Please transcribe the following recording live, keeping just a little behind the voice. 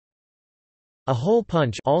A hole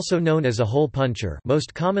punch, also known as a hole puncher,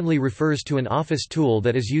 most commonly refers to an office tool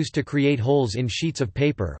that is used to create holes in sheets of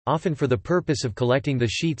paper, often for the purpose of collecting the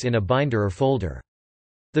sheets in a binder or folder.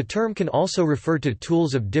 The term can also refer to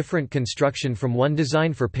tools of different construction from one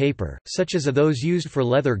design for paper, such as those used for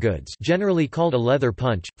leather goods, generally called a leather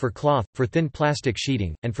punch, for cloth, for thin plastic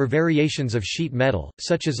sheeting, and for variations of sheet metal,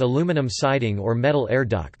 such as aluminum siding or metal air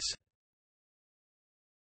ducts.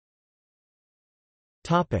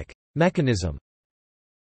 Topic: Mechanism.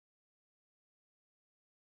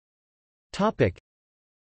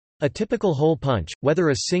 A typical hole punch, whether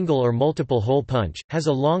a single or multiple hole punch, has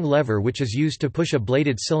a long lever which is used to push a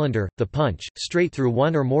bladed cylinder, the punch, straight through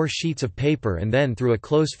one or more sheets of paper and then through a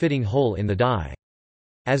close-fitting hole in the die.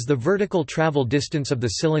 As the vertical travel distance of the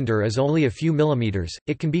cylinder is only a few millimeters,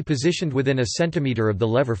 it can be positioned within a centimeter of the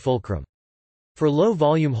lever fulcrum. For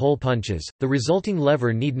low-volume hole punches, the resulting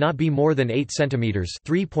lever need not be more than 8 cm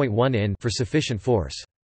 (3.1 in) for sufficient force.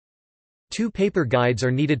 Two paper guides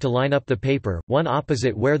are needed to line up the paper, one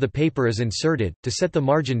opposite where the paper is inserted, to set the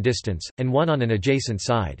margin distance, and one on an adjacent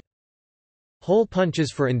side. Hole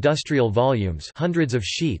punches for industrial volumes, hundreds of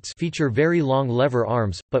sheets, feature very long lever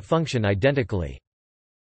arms, but function identically.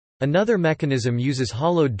 Another mechanism uses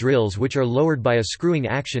hollowed drills which are lowered by a screwing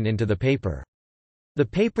action into the paper. The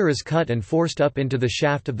paper is cut and forced up into the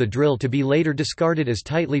shaft of the drill to be later discarded as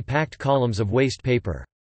tightly packed columns of waste paper.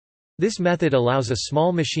 This method allows a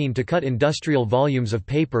small machine to cut industrial volumes of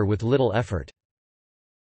paper with little effort.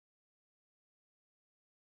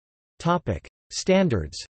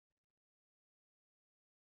 Standards.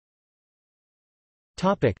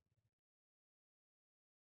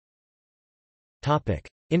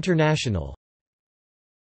 International.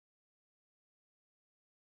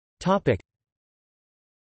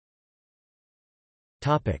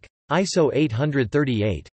 ISO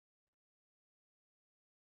 838.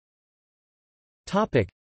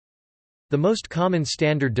 The most common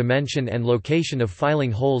standard dimension and location of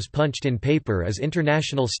filing holes punched in paper is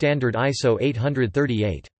International Standard ISO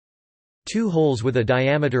 838. Two holes with a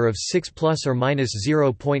diameter of 6 plus or minus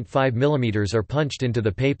 0.5 mm are punched into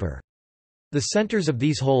the paper. The centers of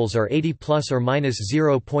these holes are 80 plus or minus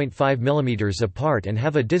 0.5 mm apart and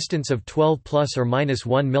have a distance of 12 plus or minus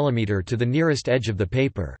 1 mm to the nearest edge of the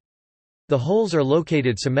paper. The holes are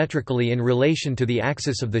located symmetrically in relation to the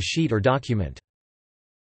axis of the sheet or document.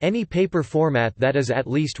 Any paper format that is at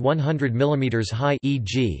least 100 mm high,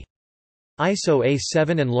 e.g. ISO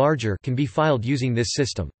A7 and larger, can be filed using this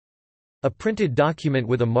system. A printed document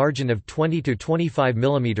with a margin of 20 to 25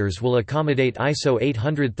 mm will accommodate ISO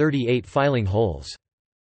 838 filing holes.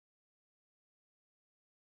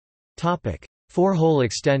 Topic: 4-hole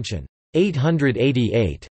extension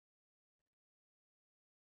 888.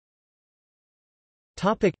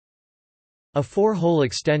 Topic: A 4-hole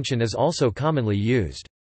extension is also commonly used.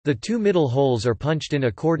 The two middle holes are punched in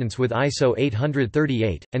accordance with ISO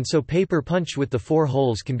 838, and so paper punched with the 4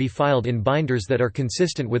 holes can be filed in binders that are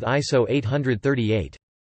consistent with ISO 838.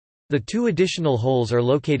 The two additional holes are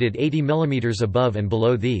located 80 mm above and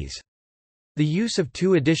below these. The use of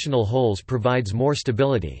 2 additional holes provides more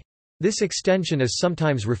stability. This extension is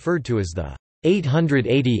sometimes referred to as the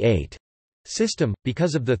 888 system,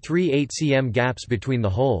 because of the 3 8 cm gaps between the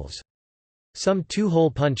holes. Some 2-hole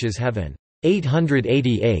punches have an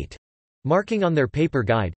 888 marking on their paper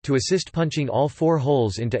guide, to assist punching all 4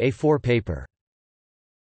 holes into A4 paper.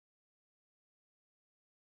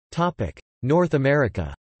 North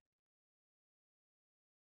America.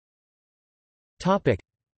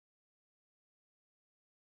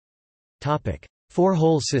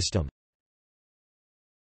 4-hole system.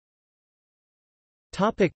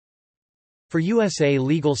 For USA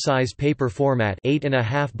legal size paper format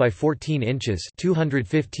 8.5 by 14 inches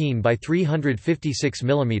 215 by 356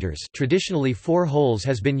 mm, traditionally 4 holes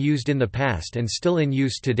has been used in the past and still in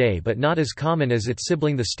use today, but not as common as its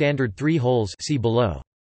sibling the standard 3 holes, see below.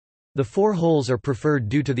 The 4 holes are preferred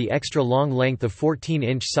due to the extra long length of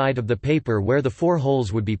 14-inch side of the paper where the 4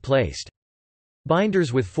 holes would be placed.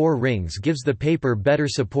 Binders with 4 rings gives the paper better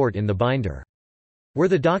support in the binder. Were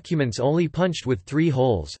the documents only punched with 3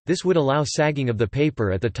 holes, this would allow sagging of the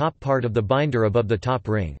paper at the top part of the binder above the top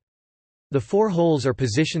ring. The 4 holes are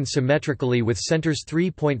positioned symmetrically with centers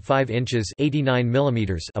 3.5 inches 89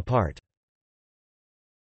 mm apart.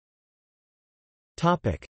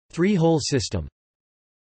 3-hole system.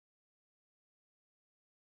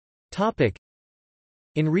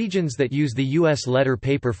 In regions that use the U.S. letter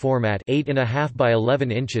paper format 8.5 by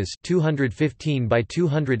 11 inches 215 by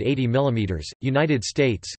 280 mm, United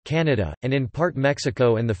States, Canada, and in part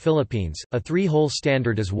Mexico and the Philippines, a 3-hole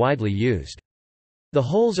standard is widely used. The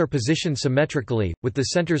holes are positioned symmetrically, with the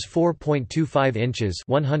centers 4.25 inches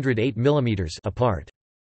 (108 mm) apart.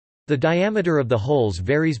 The diameter of the holes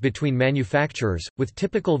varies between manufacturers, with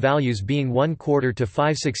typical values being 1/4 to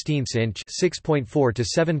 5/16 inch (6.4 to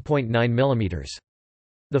 7.9 mm).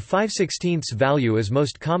 The 5/16 value is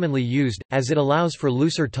most commonly used, as it allows for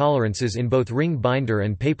looser tolerances in both ring binder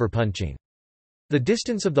and paper punching. The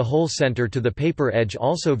distance of the hole center to the paper edge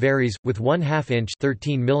also varies, with 1/2 inch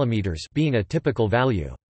 (13 mm) being a typical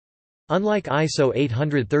value. Unlike ISO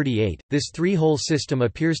 838, this three-hole system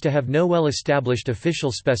appears to have no well-established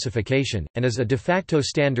official specification, and is a de facto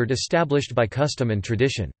standard established by custom and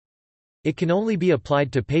tradition. It can only be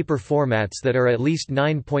applied to paper formats that are at least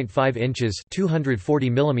 9.5 inches (240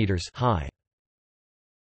 mm) high.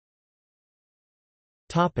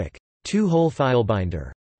 Two-hole file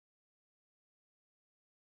binder.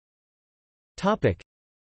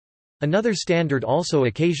 Another standard also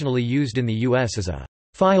occasionally used in the U.S. is a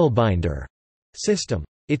file binder system.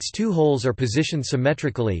 Its two holes are positioned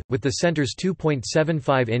symmetrically, with the centers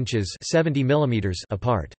 2.75 inches (70 mm)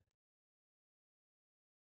 apart.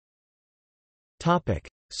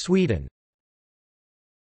 Sweden.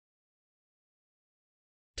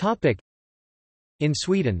 In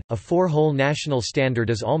Sweden, a four-hole national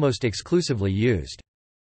standard is almost exclusively used.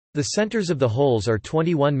 The centers of the holes are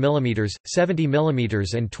 21 mm, 70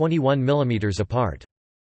 mm and 21 mm apart.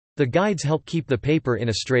 The guides help keep the paper in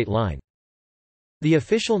a straight line. The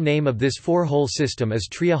official name of this four-hole system is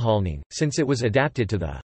treahållning, since it was adapted to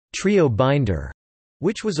the trio binder,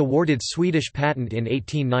 which was awarded Swedish patent in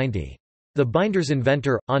 1890. The binder's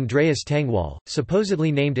inventor, Andreas Tengwall,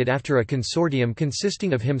 supposedly named it after a consortium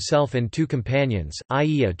consisting of himself and two companions,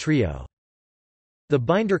 i.e. a trio. The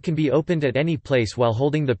binder can be opened at any place while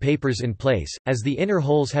holding the papers in place, as the inner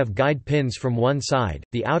holes have guide pins from one side,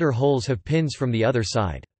 the outer holes have pins from the other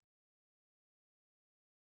side.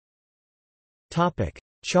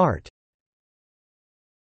 Chart.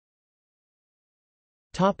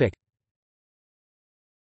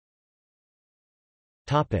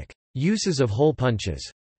 Uses of hole punches.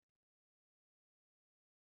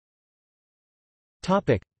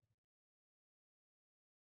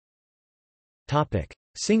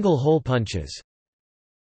 Single hole punches.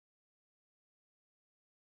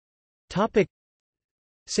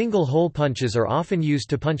 Single hole punches are often used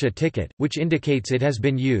to punch a ticket, which indicates it has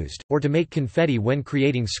been used, or to make confetti when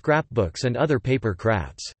creating scrapbooks and other paper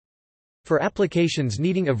crafts. For applications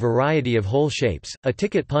needing a variety of hole shapes, a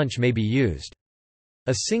ticket punch may be used.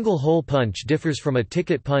 A single hole punch differs from a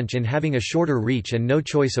ticket punch in having a shorter reach and no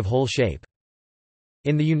choice of hole shape.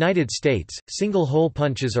 In the United States, single hole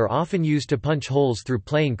punches are often used to punch holes through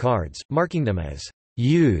playing cards, marking them as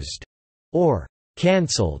used or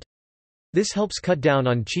cancelled. This helps cut down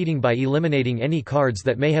on cheating by eliminating any cards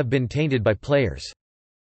that may have been tainted by players.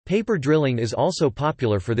 Paper drilling is also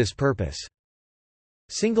popular for this purpose.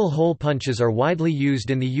 Single hole punches are widely used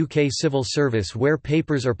in the UK civil service, where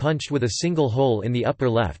papers are punched with a single hole in the upper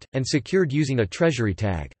left, and secured using a treasury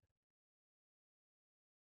tag.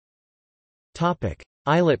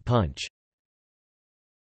 Eyelet punch.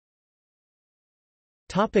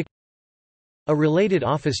 A related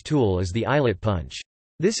office tool is the eyelet punch.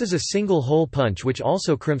 This is a single hole punch which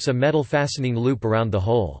also crimps a metal fastening loop around the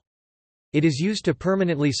hole. It is used to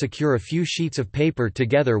permanently secure a few sheets of paper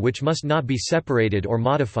together which must not be separated or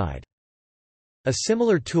modified. A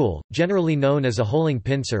similar tool, generally known as a holing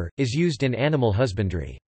pincer, is used in animal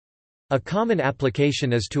husbandry. A common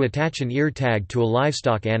application is to attach an ear tag to a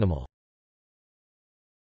livestock animal.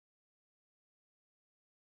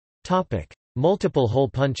 Multiple hole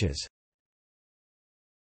punches.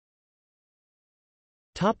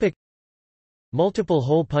 Multiple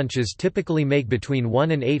hole punches typically make between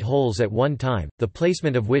 1 and 8 holes at one time, the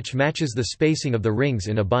placement of which matches the spacing of the rings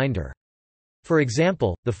in a binder. For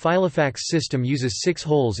example, the Filofax system uses 6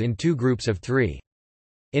 holes in 2 groups of 3.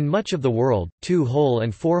 In much of the world, 2-hole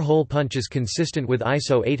and 4-hole punches consistent with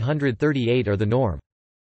ISO 838 are the norm.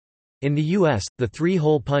 In the US, the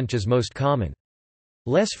 3-hole punch is most common.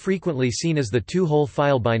 Less frequently seen is the 2-hole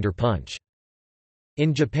file binder punch.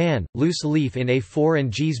 In Japan, loose leaf in A4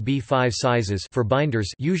 and JIS B5 sizes for binders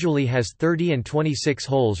usually has 30 and 26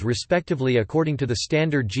 holes respectively, according to the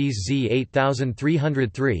standard JIS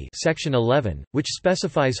Z8303 section 11, which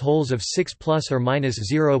specifies holes of 6 plus or minus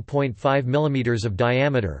 0.5 mm of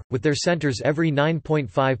diameter, with their centers every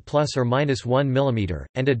 9.5 plus or minus 1 mm,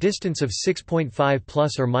 and a distance of 6.5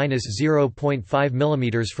 plus or minus 0.5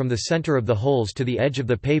 mm from the center of the holes to the edge of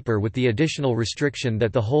the paper, with the additional restriction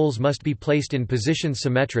that the holes must be placed in positions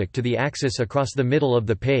position symmetric to the axis across the middle of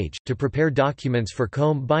the page. To prepare documents for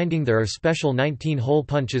comb binding, there are special 19-hole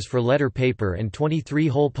punches for letter paper and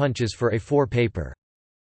 23-hole punches for A4 paper.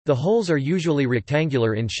 The holes are usually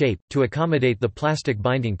rectangular in shape, to accommodate the plastic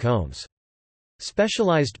binding combs.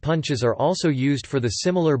 Specialized punches are also used for the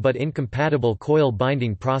similar but incompatible coil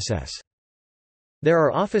binding process. There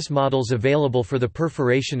are office models available for the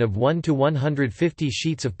perforation of 1 to 150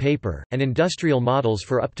 sheets of paper, and industrial models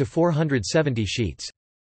for up to 470 sheets.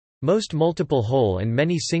 Most multiple-hole and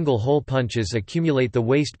many single-hole punches accumulate the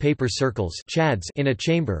waste paper circles (chads) in a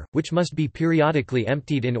chamber, which must be periodically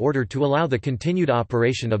emptied in order to allow the continued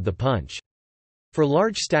operation of the punch. For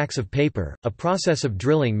large stacks of paper, a process of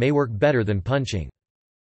drilling may work better than punching.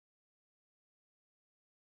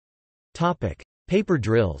 Paper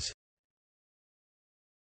drills.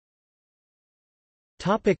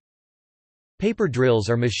 Paper drills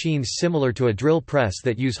are machines similar to a drill press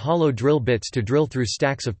that use hollow drill bits to drill through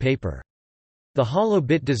stacks of paper. The hollow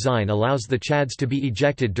bit design allows the chads to be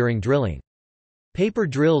ejected during drilling. Paper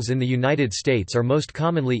drills in the United States are most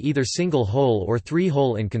commonly either single-hole or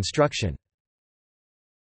three-hole in construction.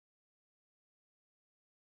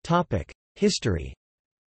 History.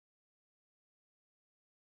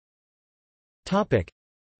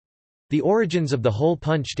 The origins of the hole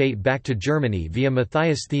punch date back to Germany via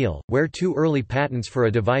Matthias Thiel, where two early patents for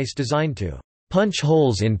a device designed to punch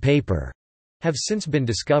holes in paper have since been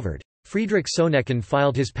discovered. Friedrich Sonecken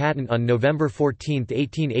filed his patent on November 14,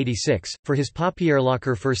 1886, for his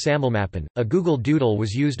Papierlacker für Sammelmappen. A Google Doodle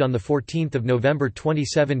was used on 14 November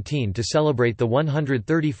 2017 to celebrate the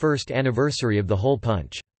 131st anniversary of the hole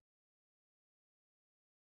punch.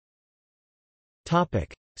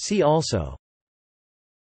 See also: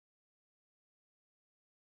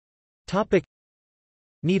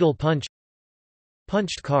 Needle punch,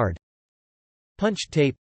 punched card, punched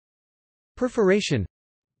tape, perforation,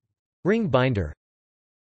 ring binder,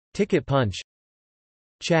 ticket punch,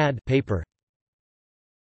 chad paper.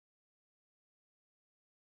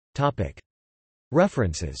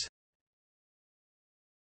 References.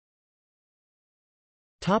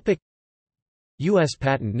 U.S.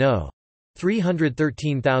 Patent No.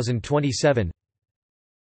 313027.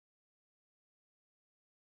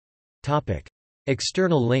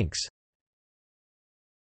 External links.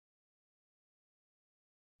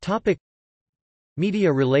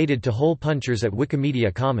 Media related to hole punchers at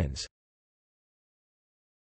Wikimedia Commons.